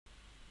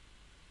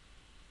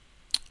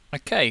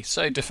Okay,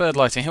 so deferred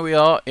lighting. Here we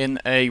are in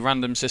a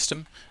random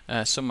system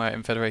somewhere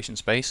in Federation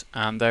space,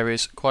 and there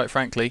is, quite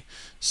frankly,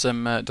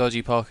 some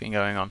dodgy parking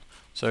going on.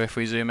 So if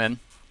we zoom in,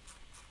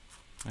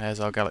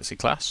 there's our Galaxy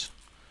class,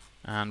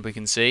 and we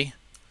can see,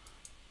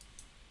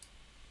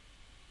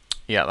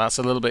 yeah, that's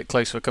a little bit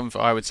close for comfort,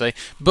 I would say,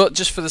 but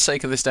just for the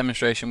sake of this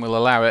demonstration we'll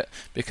allow it,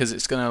 because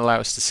it's going to allow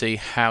us to see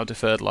how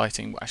deferred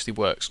lighting actually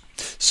works.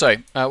 So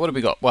what have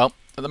we got? Well,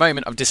 at the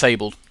moment I've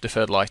disabled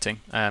deferred lighting,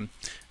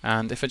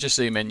 and if I just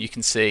zoom in you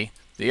can see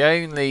the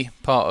only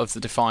part of the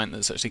Defiant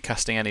that's actually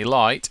casting any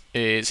light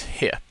is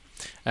here.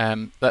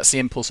 That's the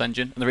impulse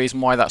engine, and the reason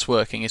why that's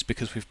working is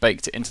because we've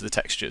baked it into the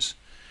textures.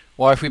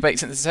 Why have we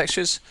baked it into the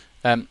textures?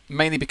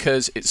 Mainly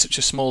because it's such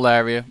a small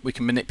area, we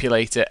can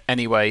manipulate it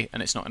anyway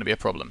and it's not going to be a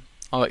problem.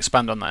 I'll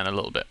expand on that in a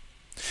little bit.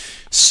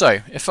 So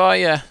if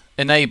I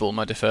enable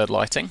my deferred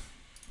lighting,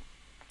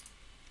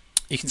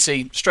 you can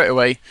see straight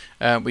away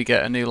we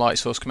get a new light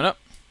source coming up,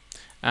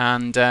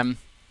 and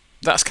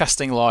that's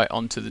casting light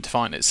onto the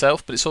Defiant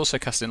itself, but it's also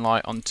casting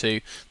light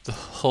onto the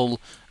hull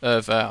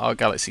of our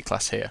Galaxy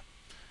class here.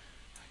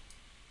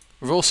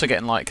 We're also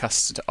getting light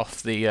casted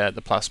off the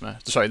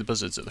the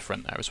buzzards at the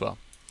front there as well.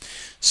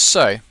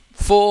 So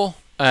 4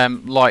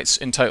 lights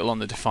in total on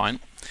the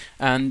Defiant,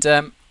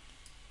 and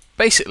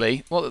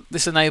basically what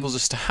this enables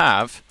us to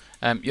have,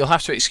 you'll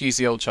have to excuse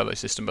the old shadow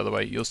system, by the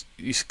way. You're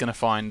going to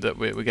find that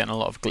we're getting a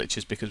lot of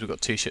glitches because we've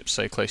got 2 ships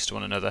so close to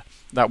one another.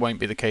 That won't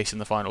be the case in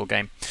the final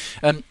game.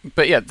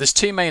 But yeah, there's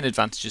 2 main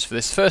advantages for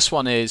this. First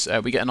one is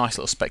we get a nice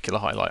little specular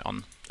highlight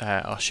on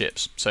our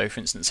ships. So for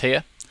instance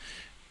here,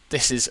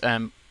 this is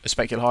a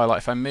specular highlight.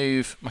 If I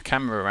move my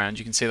camera around,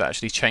 you can see that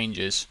actually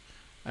changes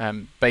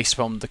based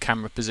on the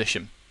camera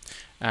position.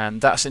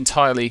 And that's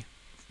entirely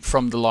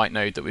from the light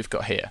node that we've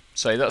got here.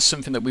 So that's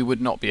something that we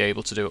would not be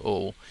able to do at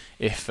all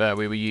if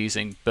we were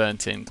using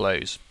burnt in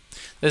glows.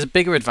 There's a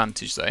bigger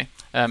advantage though.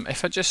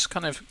 If I just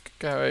kind of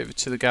go over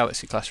to the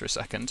Galaxy class for a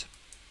second,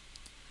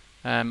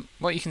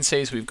 what you can see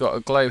is we've got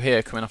a glow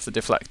here coming off the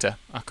deflector.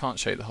 I can't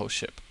show you the whole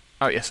ship.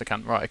 Oh yes I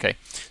can, right, okay.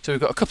 So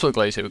we've got a couple of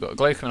glows here. We've got a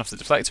glow coming off the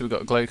deflector, we've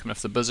got a glow coming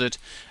off the buzzard,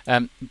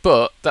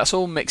 but that's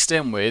all mixed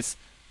in with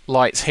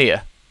lights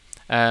here.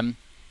 And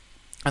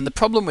the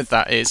problem with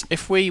that is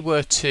if we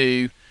were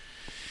to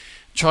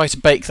try to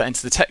bake that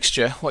into the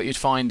texture, what you'd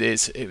find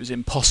is it was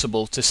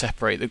impossible to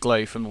separate the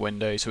glow from the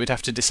window, so we'd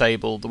have to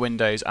disable the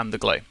windows and the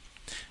glow.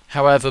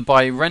 However,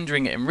 by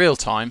rendering it in real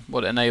time,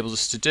 what it enables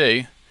us to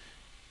do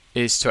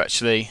is to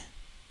actually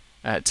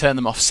turn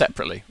them off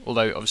separately,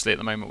 although obviously at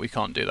the moment we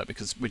can't do that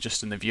because we're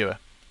just in the viewer,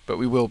 but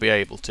we will be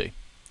able to.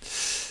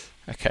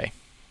 Okay,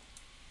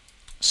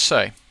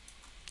 so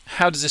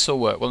how does this all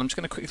work? Well, I'm just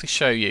going to quickly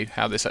show you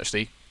how this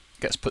actually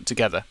gets put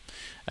together,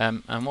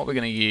 and what we're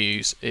going to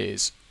use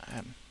is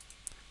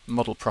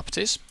model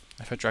properties.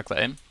 If I drag that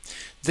in,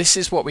 this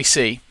is what we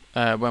see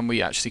when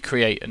we actually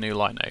create a new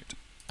light node,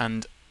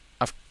 and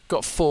I've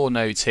got 4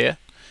 nodes here,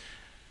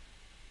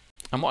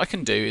 and what I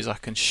can do is I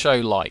can show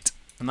light,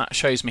 and that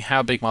shows me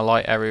how big my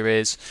light area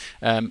is,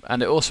 and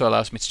it also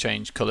allows me to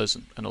change colours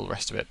and all the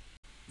rest of it.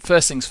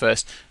 First things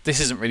first, this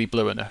isn't really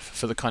blue enough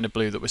for the kind of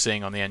blue that we're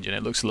seeing on the engine.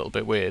 It looks a little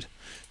bit weird,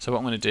 so what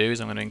I'm going to do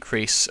is I'm going to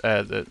increase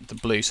the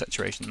blue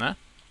saturation there,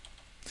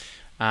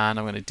 and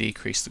I'm going to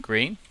decrease the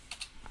green,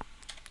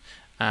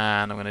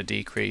 and I'm going to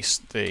decrease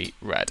the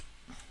red.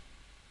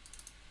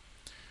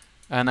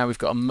 And now we've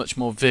got a much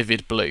more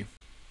vivid blue.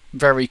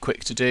 Very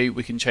quick to do.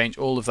 We can change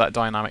all of that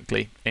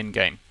dynamically in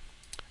game.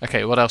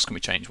 Okay, what else can we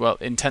change? Well,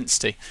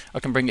 intensity. I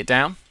can bring it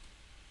down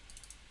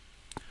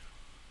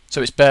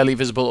so it's barely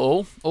visible at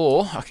all,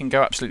 or I can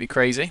go absolutely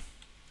crazy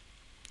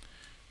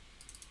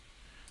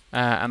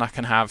and I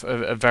can have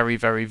a very,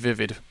 very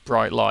vivid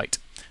bright light.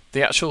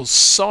 The actual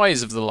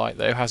size of the light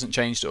though hasn't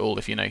changed at all,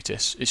 if you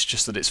notice. It's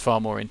just that it's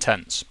far more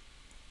intense.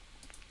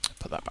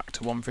 Put that back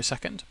to 1 for a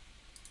second.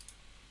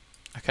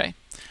 Okay.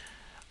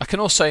 I can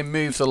also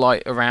move the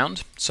light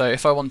around, so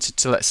if I wanted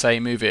to, let's say,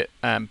 move it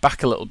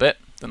back a little bit,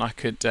 then I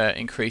could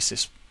increase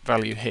this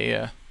value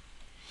here.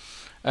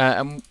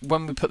 And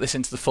when we put this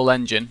into the full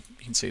engine,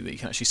 you can see that you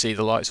can actually see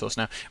the light source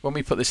now. When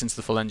we put this into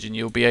the full engine,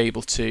 you'll be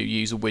able to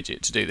use a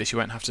widget to do this. You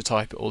won't have to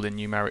type it all in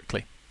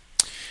numerically.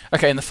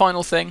 Okay, and the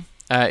final thing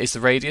is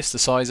the radius, the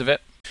size of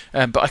it.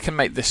 But I can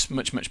make this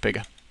much, much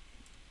bigger.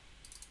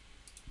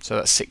 So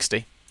that's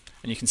 60.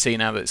 And you can see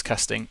now that it's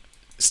casting,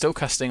 still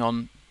casting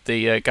on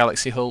the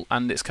Galaxy hull,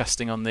 and it's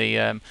casting on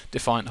the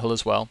Defiant hull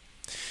as well.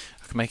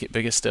 I can make it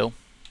bigger still.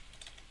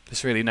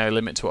 There's really no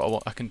limit to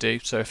what I can do,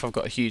 so if I've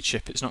got a huge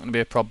ship it's not going to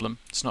be a problem.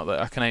 It's not that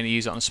I can only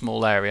use it on a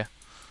small area.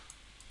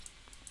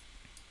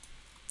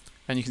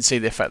 And you can see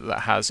the effect that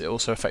that has. It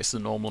also affects the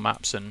normal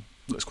maps and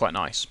looks quite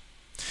nice.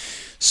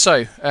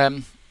 So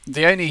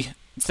the only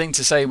thing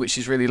to say which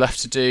is really left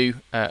to do,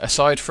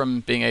 aside from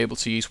being able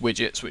to use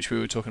widgets, which we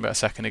were talking about a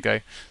second ago,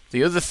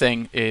 the other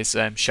thing is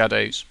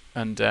shadows,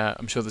 and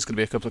I'm sure there's going to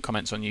be a couple of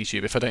comments on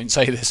YouTube if I don't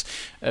say this,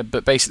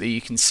 but basically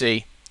you can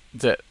see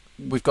that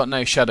we've got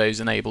no shadows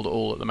enabled at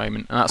all at the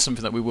moment, and that's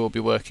something that we will be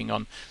working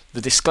on.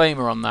 The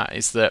disclaimer on that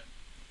is that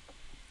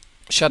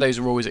shadows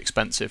are always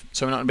expensive,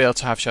 so we're not going to be able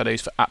to have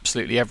shadows for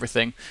absolutely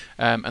everything,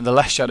 and the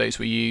less shadows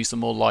we use, the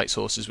more light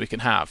sources we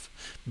can have.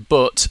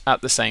 But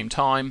at the same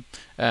time,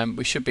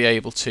 we should be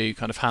able to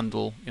kind of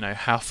handle,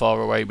 how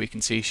far away we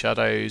can see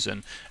shadows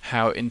and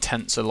how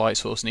intense a light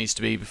source needs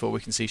to be before we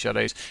can see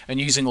shadows. And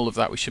using all of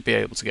that, we should be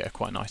able to get a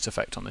quite nice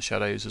effect on the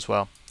shadows as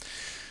well.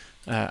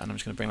 And I'm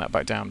just going to bring that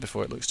back down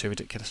before it looks too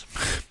ridiculous.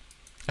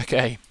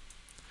 Okay.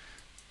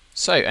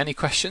 So, any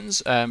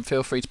questions,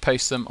 feel free to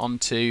post them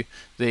onto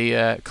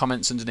the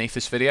comments underneath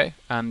this video,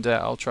 and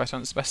I'll try to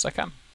answer the best I can.